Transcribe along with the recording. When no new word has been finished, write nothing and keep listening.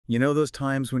You know those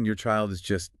times when your child is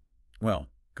just, well,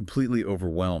 completely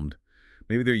overwhelmed?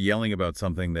 Maybe they're yelling about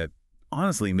something that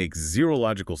honestly makes zero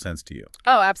logical sense to you.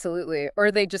 Oh, absolutely.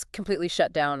 Or they just completely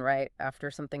shut down right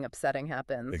after something upsetting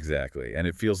happens. Exactly. And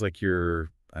it feels like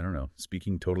you're, I don't know,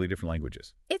 speaking totally different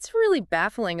languages. It's really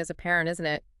baffling as a parent, isn't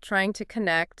it? Trying to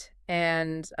connect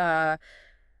and the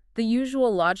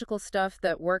usual logical stuff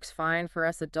that works fine for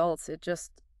us adults,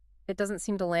 it doesn't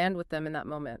seem to land with them in that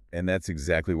moment. And that's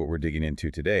exactly what we're digging into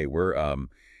today. We're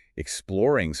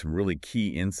exploring some really key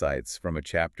insights from a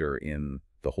chapter in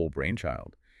The Whole Brain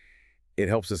Child. It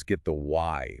helps us get the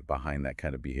why behind that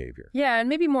kind of behavior. Yeah, and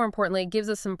maybe more importantly, it gives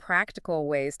us some practical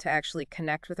ways to actually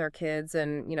connect with our kids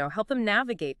and, help them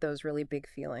navigate those really big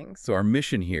feelings. So our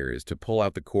mission here is to pull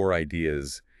out the core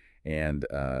ideas and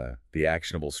the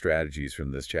actionable strategies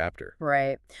from this chapter.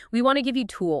 Right. We want to give you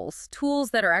tools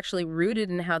that are actually rooted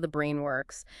in how the brain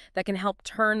works, that can help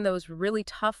turn those really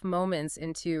tough moments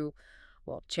into,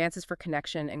 well, chances for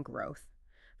connection and growth,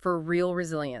 for real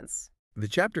resilience. The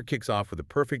chapter kicks off with a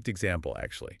perfect example,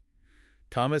 actually.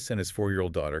 Thomas and his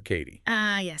 4-year-old daughter, Katie.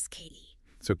 Ah, yes, Katie.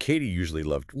 So Katie usually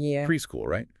loved preschool,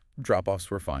 right? Drop-offs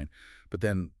were fine. But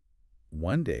then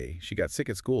one day, she got sick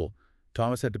at school.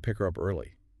 Thomas had to pick her up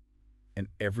early. And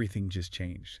everything just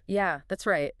changed. Yeah, that's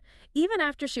right. Even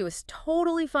after she was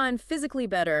totally fine, physically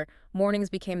better, mornings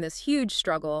became this huge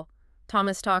struggle.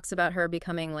 Thomas talks about her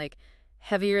becoming, like,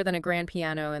 heavier than a grand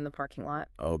piano in the parking lot.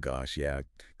 Oh, gosh, yeah.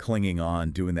 Clinging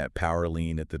on, doing that power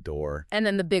lean at the door. And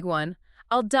then the big one,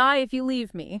 I'll die if you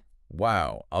leave me.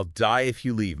 Wow, I'll die if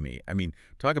you leave me. I mean,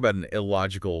 talk about an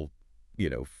illogical,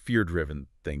 fear-driven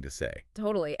thing to say.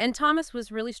 Totally. And Thomas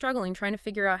was really struggling, trying to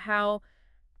figure out how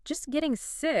just getting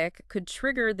sick could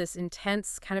trigger this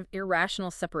intense, kind of irrational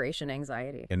separation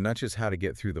anxiety. And not just how to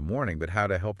get through the morning, but how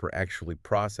to help her actually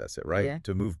process it, right? Yeah.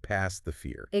 To move past the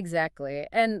fear. Exactly.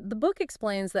 And the book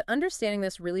explains that understanding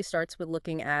this really starts with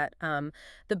looking at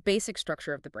the basic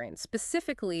structure of the brain,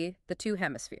 specifically the two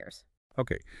hemispheres.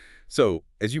 Okay, so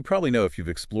as you probably know if you've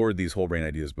explored these whole brain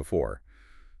ideas before,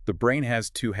 the brain has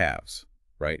two halves,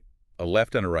 right? A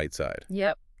left and a right side.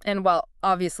 Yep. And while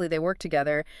obviously they work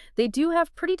together, they do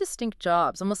have pretty distinct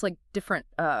jobs, almost like different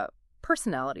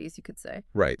personalities, you could say.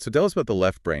 Right, so tell us about the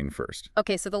left brain first.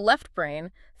 Okay, so the left brain,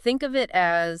 think of it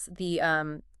as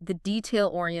the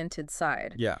detail-oriented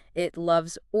side. Yeah. It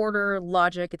loves order,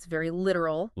 logic, it's very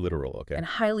literal. Literal, okay. And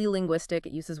highly linguistic.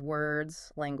 It uses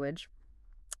words, language.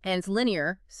 And it's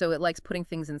linear, so it likes putting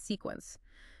things in sequence.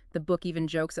 The book even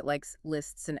jokes it likes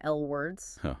lists and L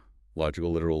words. Huh.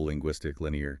 Logical, literal, linguistic,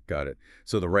 linear. Got it.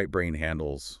 So the right brain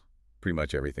handles pretty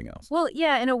much everything else. Well,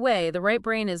 yeah, in a way. The right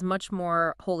brain is much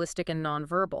more holistic and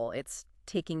nonverbal. It's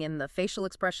taking in the facial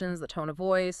expressions, the tone of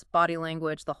voice, body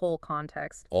language, the whole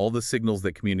context. All the signals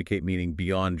that communicate meaning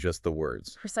beyond just the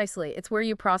words. Precisely. It's where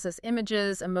you process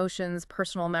images, emotions,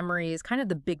 personal memories, kind of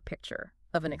the big picture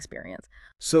of an experience.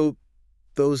 So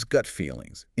those gut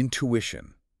feelings,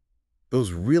 intuition,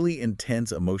 those really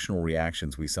intense emotional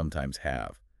reactions we sometimes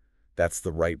have, that's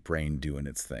the right brain doing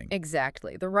its thing.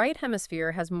 Exactly. The right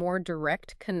hemisphere has more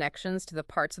direct connections to the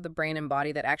parts of the brain and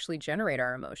body that actually generate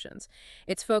our emotions.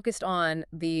 It's focused on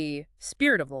the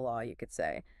spirit of the law, you could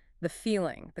say, the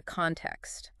feeling, the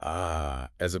context. Ah,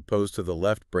 as opposed to the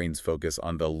left brain's focus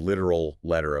on the literal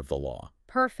letter of the law.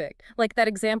 Perfect. Like that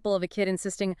example of a kid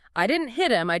insisting, I didn't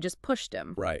hit him, I just pushed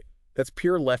him. Right. That's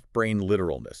pure left brain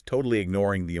literalness, totally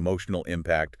ignoring the emotional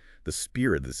impact, the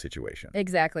spirit of the situation.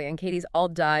 Exactly. And Katie's, I'll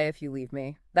die if you leave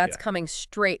me. That's Yeah. coming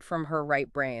straight from her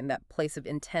right brain, that place of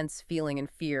intense feeling and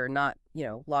fear, not,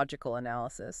 logical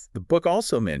analysis. The book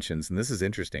also mentions, and this is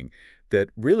interesting, that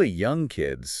really young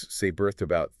kids, say birth to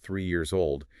about 3 years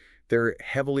old, they're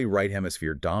heavily right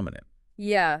hemisphere dominant.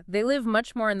 Yeah, they live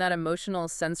much more in that emotional,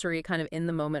 sensory, kind of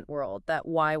in-the-moment world, that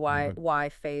why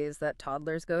phase that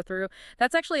toddlers go through.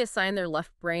 That's actually a sign their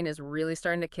left brain is really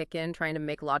starting to kick in, trying to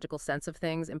make logical sense of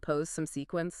things, impose some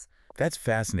sequence. That's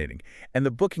fascinating. And the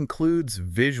book includes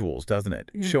visuals, doesn't it?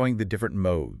 Showing the different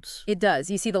modes. It does.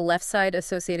 You see the left side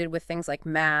associated with things like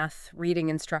math, reading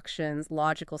instructions,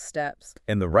 logical steps.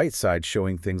 And the right side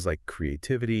showing things like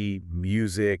creativity,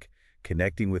 music,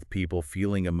 connecting with people,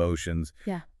 feeling emotions.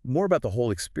 Yeah. More about the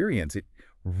whole experience. It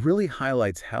really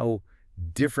highlights how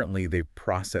differently they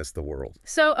process the world.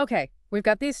 So, okay, we've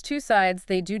got these two sides.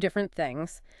 They do different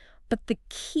things. But the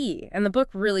key, and the book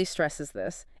really stresses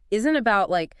this, isn't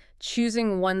about, like,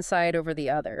 choosing one side over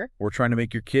the other. We're trying to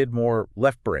make your kid more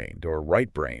left-brained or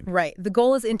right-brained. Right. The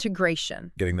goal is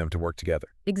integration. Getting them to work together.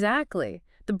 Exactly.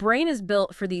 The brain is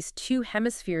built for these two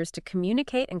hemispheres to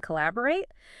communicate and collaborate,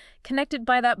 connected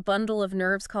by that bundle of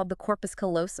nerves called the corpus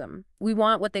callosum. We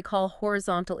want what they call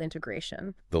horizontal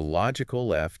integration. The logical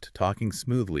left talking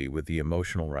smoothly with the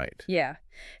emotional right. Yeah.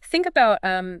 Think about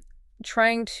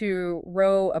trying to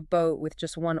row a boat with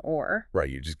just one oar. Right,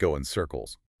 you just go in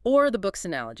circles. Or the book's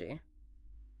analogy,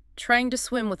 trying to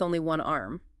swim with only one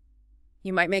arm.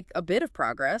 You might make a bit of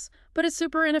progress, but it's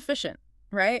super inefficient,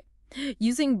 right?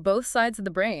 Using both sides of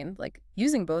the brain, like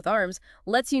using both arms,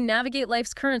 lets you navigate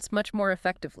life's currents much more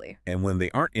effectively. And when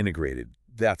they aren't integrated,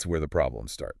 that's where the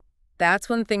problems start. That's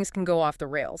when things can go off the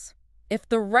rails. If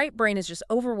the right brain is just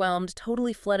overwhelmed,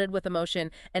 totally flooded with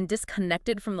emotion, and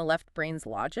disconnected from the left brain's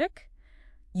logic,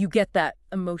 you get that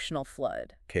emotional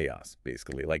flood. Chaos,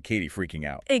 basically, like Katie freaking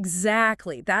out.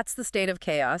 Exactly. That's the state of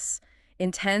chaos.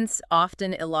 Intense,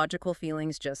 often illogical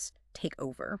feelings just take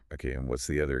over. Okay, and what's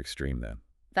the other extreme then?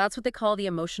 That's what they call the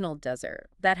emotional desert.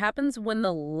 That happens when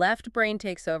the left brain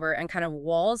takes over and kind of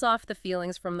walls off the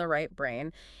feelings from the right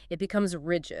brain. It becomes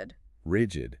rigid.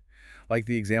 Rigid. Like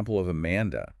the example of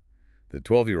Amanda, the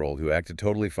 12-year-old who acted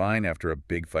totally fine after a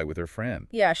big fight with her friend.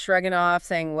 Yeah, shrugging off,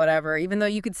 saying whatever, even though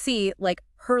you could see, like,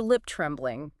 her lip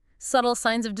trembling. Subtle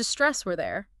signs of distress were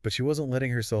there. But she wasn't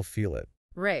letting herself feel it.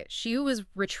 Right. She was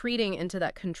retreating into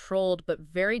that controlled but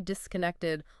very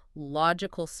disconnected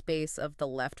logical space of the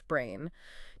left brain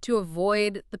to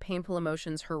avoid the painful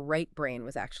emotions her right brain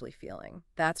was actually feeling.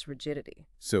 That's rigidity.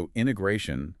 So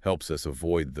integration helps us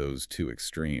avoid those two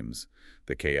extremes,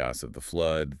 the chaos of the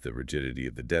flood, the rigidity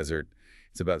of the desert.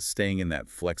 It's about staying in that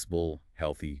flexible,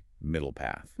 healthy middle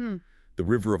path. The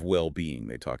river of well-being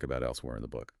they talk about elsewhere in the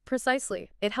book.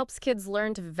 Precisely. It helps kids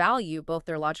learn to value both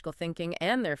their logical thinking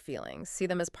and their feelings, see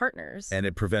them as partners. And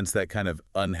it prevents that kind of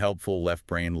unhelpful left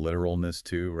brain literalness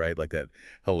too, right? Like that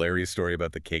hilarious story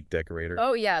about the cake decorator.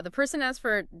 Oh, yeah. The person asked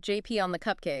for JP on the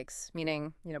cupcakes,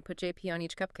 meaning, put JP on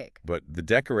each cupcake. But the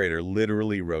decorator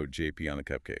literally wrote JP on the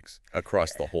cupcakes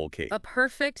across the whole cake. A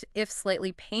perfect, if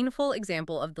slightly painful,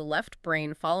 example of the left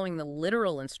brain following the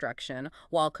literal instruction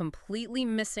while completely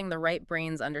missing the right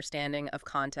brain's understanding of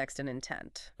context and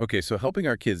intent. Okay, so helping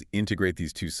our kids integrate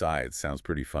these two sides sounds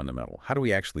pretty fundamental. How do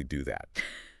we actually do that?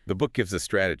 The book gives us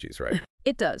strategies, right?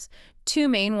 It does. Two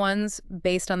main ones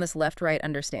based on this left-right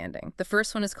understanding. The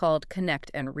first one is called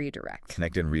connect and redirect.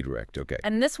 Connect and redirect, okay.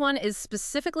 And this one is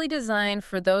specifically designed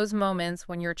for those moments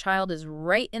when your child is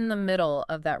right in the middle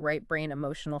of that right brain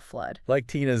emotional flood. Like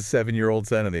Tina's 7-year-old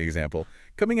son in the example,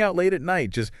 coming out late at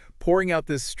night, just pouring out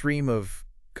this stream of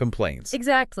complaints.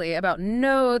 Exactly, about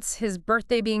notes, his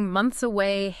birthday being months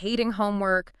away, hating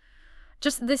homework.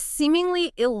 Just this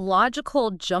seemingly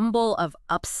illogical jumble of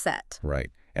upset. Right.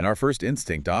 And our first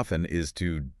instinct often is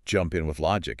to jump in with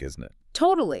logic, isn't it?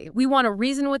 Totally. We want to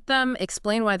reason with them,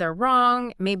 explain why they're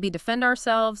wrong, maybe defend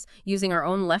ourselves, using our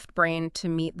own left brain to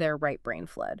meet their right brain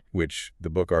flood. Which, the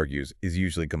book argues, is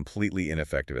usually completely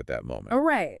ineffective at that moment. Oh,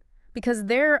 right. Because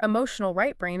their emotional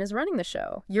right brain is running the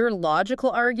show. Your logical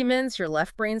arguments, your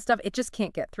left brain stuff, it just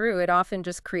can't get through. It often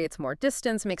just creates more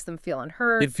distance, makes them feel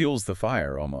unheard. It fuels the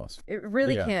fire, almost. It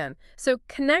really can. So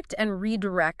connect and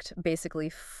redirect basically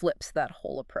flips that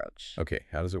whole approach. Okay,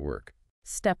 how does it work?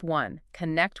 Step 1,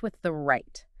 connect with the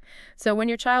right. So when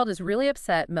your child is really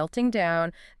upset, melting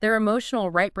down, their emotional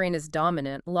right brain is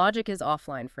dominant, logic is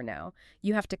offline for now.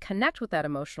 You have to connect with that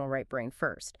emotional right brain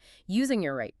first, using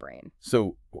your right brain.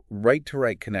 So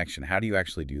right-to-right connection, how do you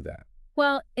actually do that?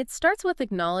 Well, it starts with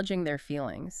acknowledging their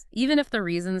feelings. Even if the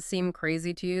reasons seem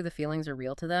crazy to you, the feelings are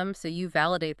real to them. So you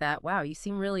validate that, wow, you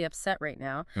seem really upset right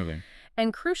now. Okay.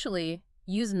 And crucially,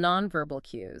 use nonverbal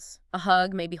cues. A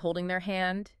hug, maybe holding their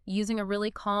hand, using a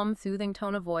really calm, soothing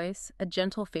tone of voice, a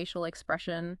gentle facial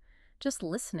expression, just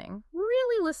listening,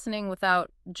 really listening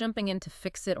without jumping in to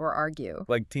fix it or argue.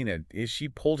 Like Tina, she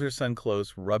pulled her son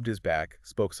close, rubbed his back,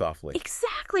 spoke softly.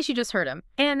 Exactly, she just heard him.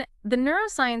 And the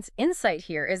neuroscience insight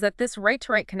here is that this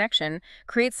right-to-right connection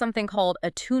creates something called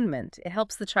attunement. It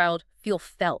helps the child feel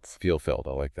felt. Feel felt,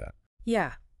 I like that.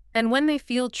 Yeah. And when they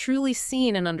feel truly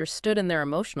seen and understood in their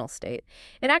emotional state,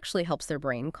 it actually helps their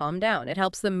brain calm down. It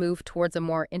helps them move towards a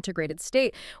more integrated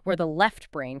state where the left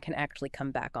brain can actually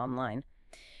come back online.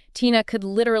 Tina could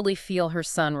literally feel her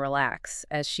son relax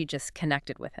as she just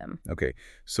connected with him. Okay,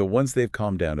 so once they've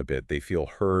calmed down a bit, they feel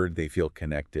heard, they feel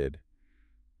connected,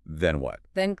 then what?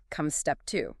 Then comes step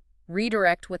 2,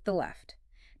 redirect with the left.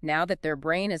 Now that their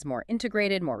brain is more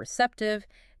integrated, more receptive,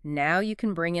 now you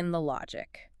can bring in the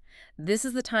logic. This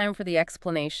is the time for the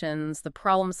explanations, the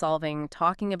problem solving,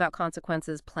 talking about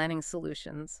consequences, planning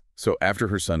solutions. So after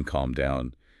her son calmed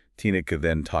down, Tina could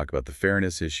then talk about the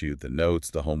fairness issue, the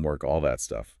notes, the homework, all that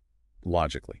stuff,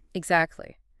 logically.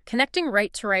 Exactly. Connecting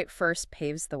right to right first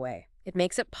paves the way. It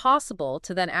makes it possible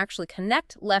to then actually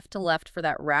connect left to left for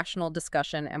that rational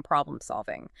discussion and problem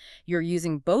solving. You're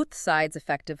using both sides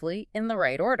effectively in the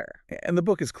right order. And the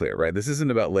book is clear, right? This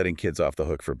isn't about letting kids off the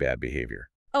hook for bad behavior.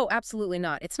 Oh, absolutely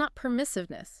not. It's not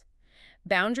permissiveness.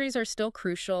 Boundaries are still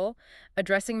crucial.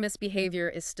 Addressing misbehavior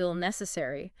is still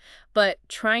necessary. But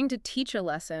trying to teach a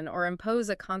lesson or impose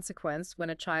a consequence when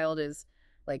a child is,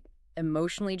 like,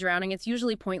 emotionally drowning, it's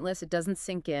usually pointless. It doesn't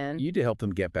sink in. You need to help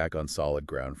them get back on solid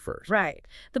ground first. Right.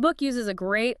 The book uses a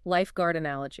great lifeguard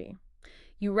analogy.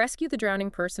 You rescue the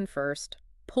drowning person first,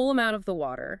 pull them out of the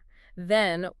water.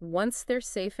 Then, once they're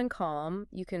safe and calm,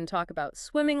 you can talk about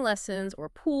swimming lessons or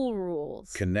pool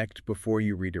rules. Connect before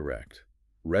you redirect.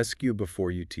 Rescue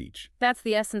before you teach. That's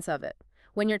the essence of it.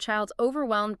 When your child's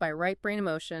overwhelmed by right brain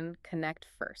emotion, connect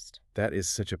first. That is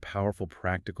such a powerful,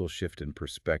 practical shift in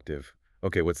perspective.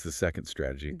 Okay, what's the second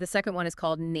strategy? The second one is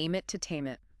called Name It to Tame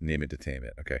It. Name it to tame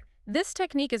it. Okay. This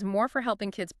technique is more for helping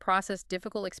kids process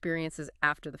difficult experiences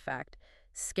after the fact.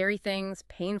 Scary things,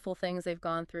 painful things they've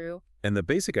gone through. And the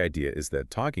basic idea is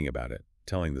that talking about it,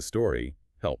 telling the story,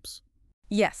 helps.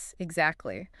 Yes,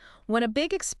 exactly. When a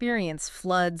big experience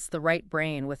floods the right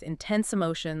brain with intense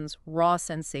emotions, raw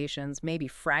sensations, maybe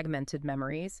fragmented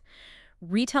memories,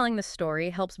 retelling the story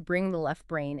helps bring the left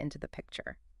brain into the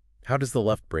picture. How does the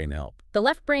left brain help? The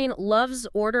left brain loves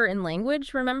order in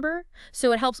language, remember?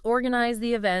 So it helps organize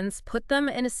the events, put them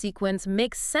in a sequence,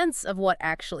 make sense of what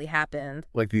actually happened.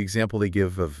 Like the example they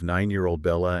give of 9-year-old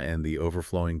Bella and the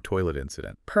overflowing toilet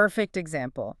incident. Perfect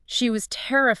example. She was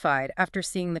terrified after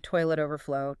seeing the toilet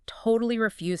overflow, totally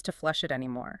refused to flush it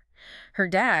anymore. Her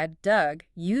dad, Doug,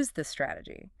 used this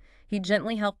strategy. He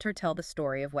gently helped her tell the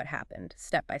story of what happened,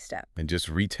 step by step. And just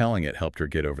retelling it helped her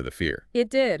get over the fear. It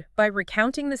did. By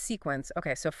recounting the sequence,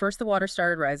 okay, so first the water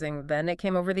started rising, then it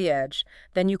came over the edge,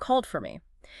 then you called for me.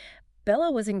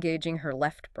 Bella was engaging her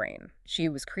left brain. She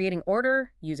was creating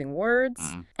order, using words.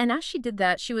 And as she did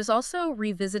that, she was also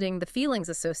revisiting the feelings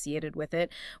associated with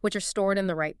it, which are stored in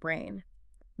the right brain.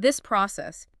 This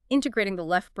process, integrating the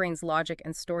left brain's logic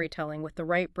and storytelling with the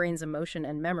right brain's emotion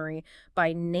and memory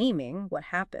by naming what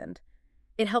happened,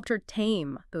 it helped her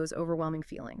tame those overwhelming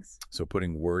feelings. So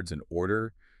putting words in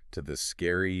order to the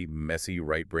scary, messy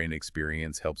right brain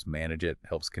experience helps manage it,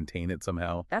 helps contain it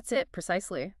somehow. That's it,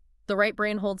 precisely. The right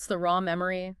brain holds the raw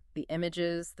memory, the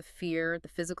images, the fear, the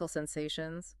physical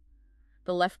sensations.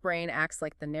 The left brain acts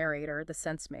like the narrator, the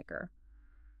sense maker.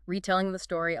 Retelling the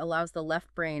story allows the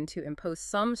left brain to impose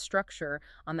some structure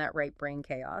on that right brain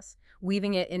chaos,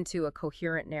 weaving it into a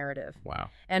coherent narrative. Wow.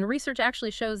 And research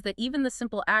actually shows that even the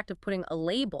simple act of putting a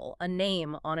label, a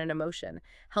name on an emotion,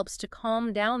 helps to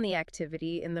calm down the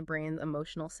activity in the brain's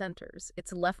emotional centers.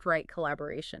 It's left-right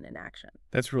collaboration in action.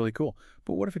 That's really cool.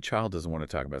 But what if a child doesn't want to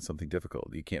talk about something difficult?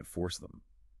 You can't force them,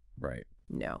 right?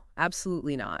 No,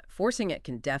 absolutely not. Forcing it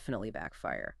can definitely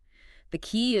backfire. The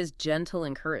key is gentle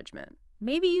encouragement.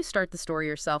 Maybe you start the story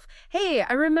yourself. Hey,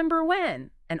 I remember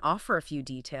when, and offer a few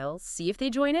details, see if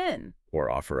they join in. Or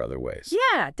offer other ways.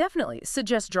 Yeah, definitely.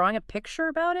 Suggest drawing a picture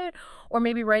about it, or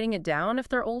maybe writing it down if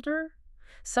they're older.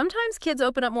 Sometimes kids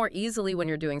open up more easily when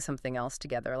you're doing something else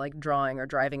together, like drawing or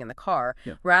driving in the car,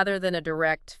 rather than a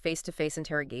direct face-to-face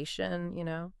interrogation, you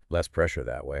know? Less pressure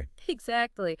that way.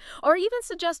 Exactly. Or even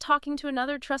suggest talking to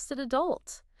another trusted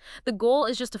adult. The goal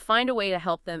is just to find a way to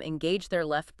help them engage their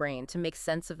left brain to make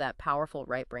sense of that powerful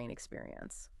right brain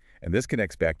experience. And this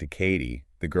connects back to Katie,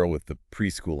 the girl with the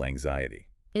preschool anxiety.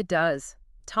 It does.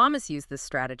 Thomas used this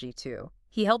strategy too.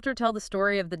 He helped her tell the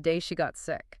story of the day she got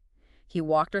sick. He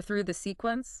walked her through the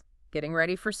sequence, getting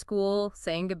ready for school,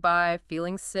 saying goodbye,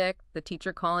 feeling sick, the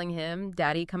teacher calling him,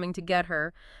 daddy coming to get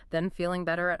her, then feeling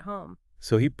better at home.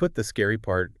 So he put the scary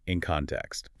part in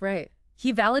context. Right.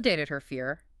 He validated her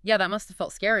fear. Yeah, that must have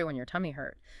felt scary when your tummy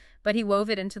hurt. But he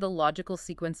wove it into the logical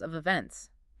sequence of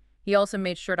events. He also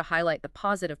made sure to highlight the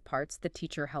positive parts, the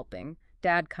teacher helping,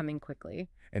 dad coming quickly.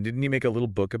 And didn't he make a little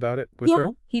book about it with her?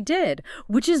 Yeah, he did,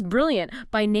 which is brilliant.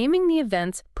 By naming the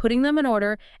events, putting them in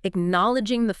order,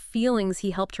 acknowledging the feelings, he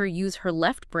helped her use her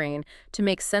left brain to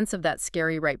make sense of that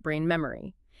scary right brain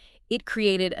memory. It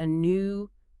created a new,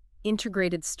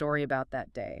 integrated story about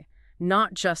that day.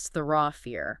 Not just the raw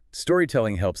fear.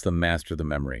 Storytelling helps them master the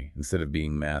memory instead of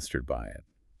being mastered by it.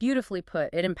 Beautifully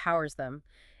put. It empowers them.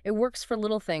 It works for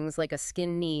little things like a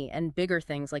skinned knee and bigger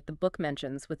things like the book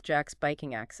mentions with Jack's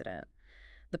biking accident.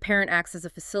 The parent acts as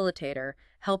a facilitator,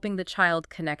 helping the child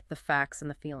connect the facts and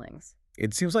the feelings.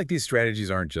 It seems like these strategies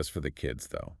aren't just for the kids,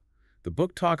 though. The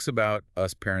book talks about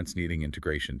us parents needing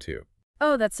integration, too.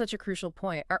 Oh, that's such a crucial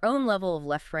point. Our own level of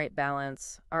left-right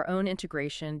balance, our own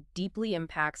integration deeply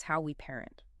impacts how we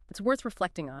parent. It's worth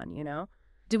reflecting on, you know?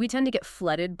 Do we tend to get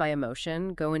flooded by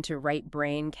emotion, go into right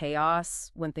brain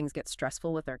chaos when things get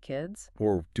stressful with our kids?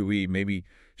 Or do we maybe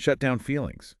shut down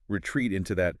feelings, retreat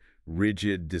into that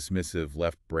rigid, dismissive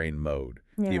left brain mode,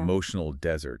 the Yeah. emotional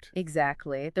desert?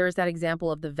 Exactly. There's that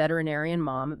example of the veterinarian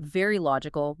mom, very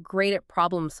logical, great at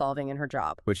problem solving in her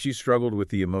job. But she struggled with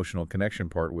the emotional connection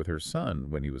part with her son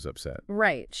when he was upset.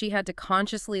 Right. She had to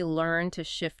consciously learn to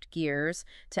shift gears,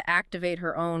 to activate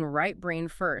her own right brain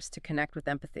first to connect with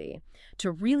empathy,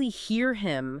 to really hear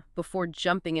him before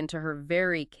jumping into her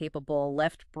very capable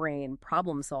left brain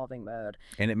problem solving mode.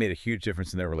 And it made a huge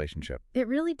difference in their relationship. It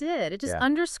really did. It just Yeah.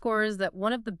 underscores that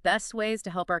one of the best ways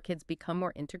to help our kids become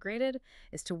more integrated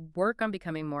is to work on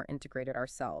becoming more integrated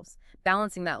ourselves,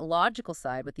 balancing that logical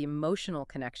side with the emotional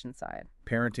connection side.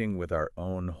 Parenting with our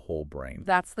own whole brain.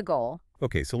 That's the goal.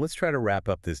 Okay, so let's try to wrap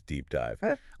up this deep dive.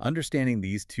 Understanding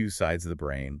these two sides of the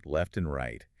brain, left and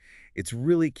right, it's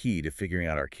really key to figuring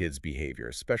out our kids' behavior,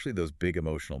 especially those big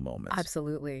emotional moments.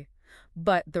 Absolutely.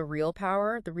 But the real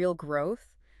power, the real growth,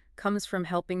 comes from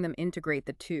helping them integrate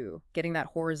the two, getting that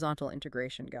horizontal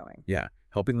integration going. Yeah,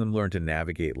 helping them learn to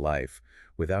navigate life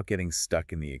without getting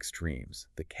stuck in the extremes,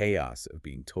 the chaos of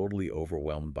being totally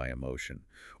overwhelmed by emotion,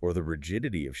 or the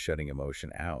rigidity of shutting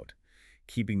emotion out,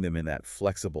 keeping them in that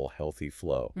flexible, healthy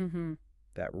flow, Mm-hmm.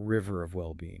 that river of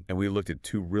well-being. And we looked at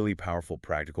two really powerful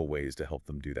practical ways to help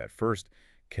them do that. First,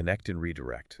 connect and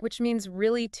redirect. Which means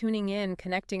really tuning in,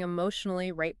 connecting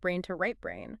emotionally right brain to right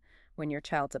brain when your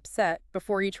child's upset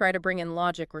before you try to bring in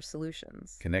logic or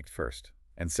solutions. Connect first.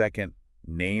 And second,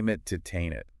 name it to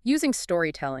tame it. Using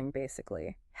storytelling,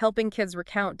 basically. Helping kids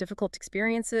recount difficult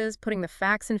experiences, putting the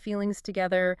facts and feelings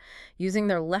together, using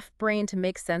their left brain to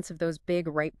make sense of those big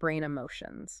right brain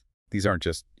emotions. These aren't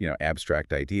just,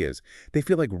 abstract ideas. They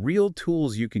feel like real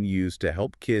tools you can use to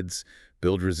help kids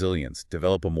build resilience,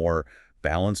 develop a more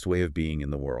balanced way of being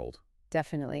in the world.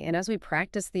 Definitely. And as we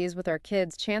practice these with our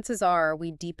kids, chances are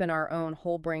we deepen our own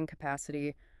whole brain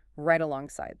capacity right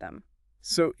alongside them.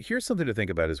 So here's something to think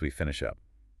about as we finish up.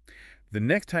 The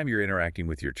next time you're interacting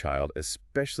with your child,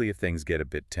 especially if things get a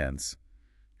bit tense,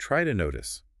 try to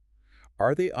notice.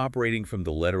 Are they operating from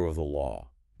the letter of the law,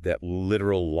 that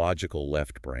literal logical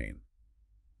left brain?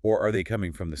 Or are they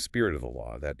coming from the spirit of the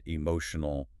law, that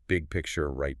emotional, big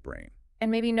picture right brain? And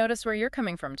maybe notice where you're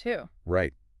coming from, too.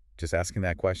 Right. Just asking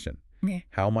that question. Yeah.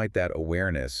 How might that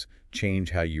awareness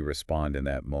change how you respond in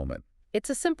that moment?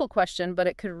 It's a simple question, but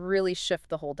it could really shift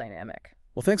the whole dynamic.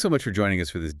 Well, thanks so much for joining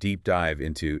us for this deep dive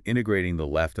into integrating the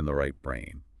left and the right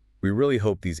brain. We really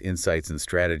hope these insights and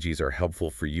strategies are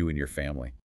helpful for you and your family.